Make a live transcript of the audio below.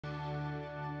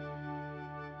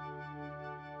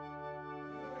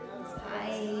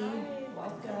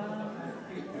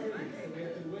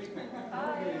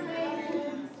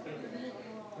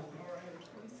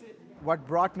what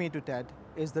brought me to TED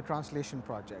is the translation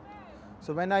project.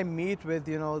 So when I meet with,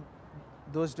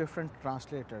 those different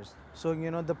translators, so,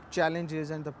 the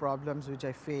challenges and the problems which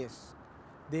I face,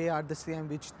 they are the same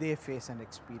which they face and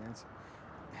experience.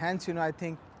 Hence, I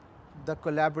think the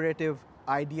collaborative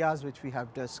ideas which we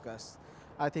have discussed,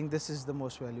 I think this is the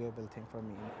most valuable thing for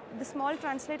me. The small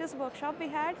translators workshop we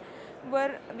had,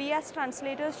 where we as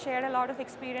translators shared a lot of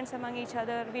experience among each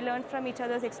other. We learned from each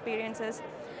other's experiences.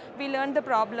 We learned the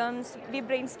problems. We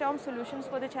brainstormed solutions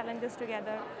for the challenges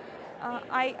together.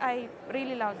 I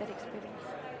really love that experience.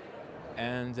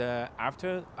 And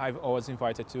after I was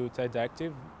invited to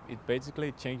TEDActive, it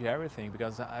basically changed everything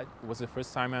because it was the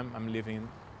first time I'm living in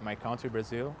my country,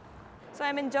 Brazil. So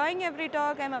I'm enjoying every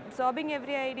talk, I'm absorbing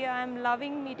every idea, I'm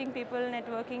loving meeting people,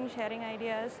 networking, sharing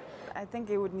ideas. I think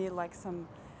it would need like some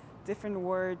different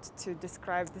words to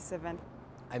describe this event.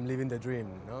 I'm living the dream,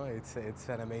 no? It's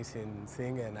an amazing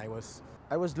thing, and I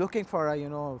was looking for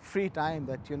a free time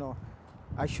that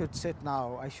I should sit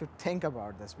now, I should think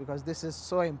about this because this is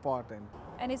so important.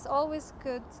 And it's always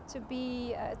good to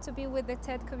be with the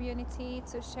TED community,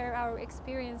 to share our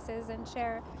experiences and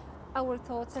share our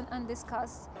thoughts and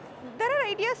discuss. There are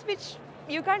ideas which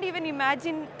you can't even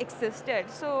imagine existed.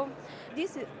 So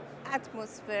this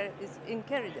atmosphere is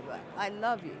incredible. I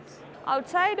love it.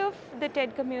 Outside of the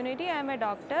TED community, I'm a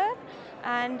doctor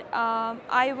and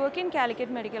I work in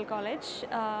Calicut Medical College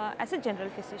as a general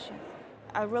physician.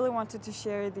 I really wanted to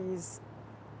share these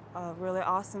really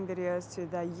awesome videos to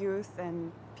the youth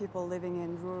and people living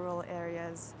in rural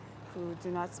areas who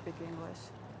do not speak English.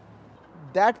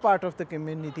 That part of the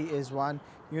community is one,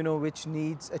 which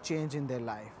needs a change in their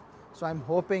life. So I'm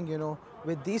hoping,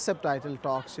 with these subtitle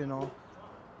talks,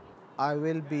 I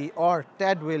will be, or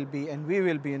TED will be, and we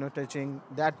will be, touching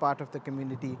that part of the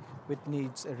community which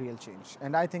needs a real change.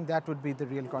 And I think that would be the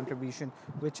real contribution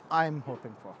which I'm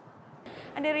hoping for.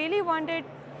 And I really wanted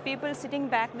people sitting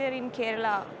back there in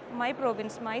Kerala, my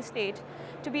province, my state,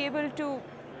 to be able to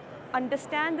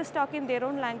understand this talk in their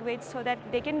own language so that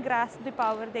they can grasp the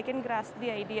power, they can grasp the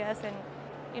ideas,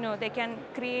 and they can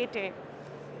create a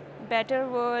better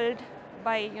world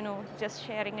by just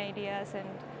sharing ideas and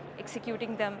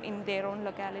executing them in their own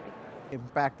locality.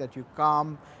 Impact that you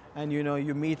come and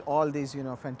you meet all these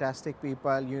fantastic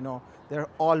people, they're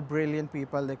all brilliant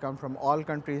people, they come from all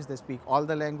countries, they speak all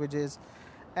the languages,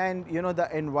 and the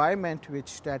environment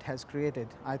which TED has created,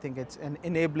 I think it's an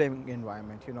enabling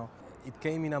environment. It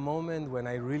came in a moment when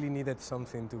I really needed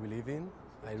something to believe in.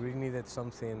 I really needed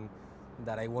something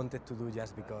that I wanted to do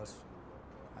just because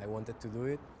I wanted to do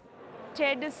it.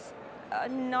 TED is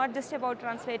not just about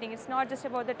translating, it's not just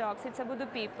about the talks, it's about the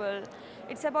people,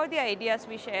 it's about the ideas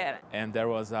we share. And there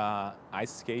was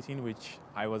ice skating, which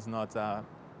I was not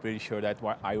pretty sure that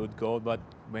I would go, but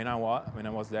when I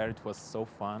was there, it was so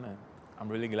fun, and I'm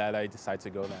really glad I decided to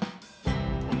go there.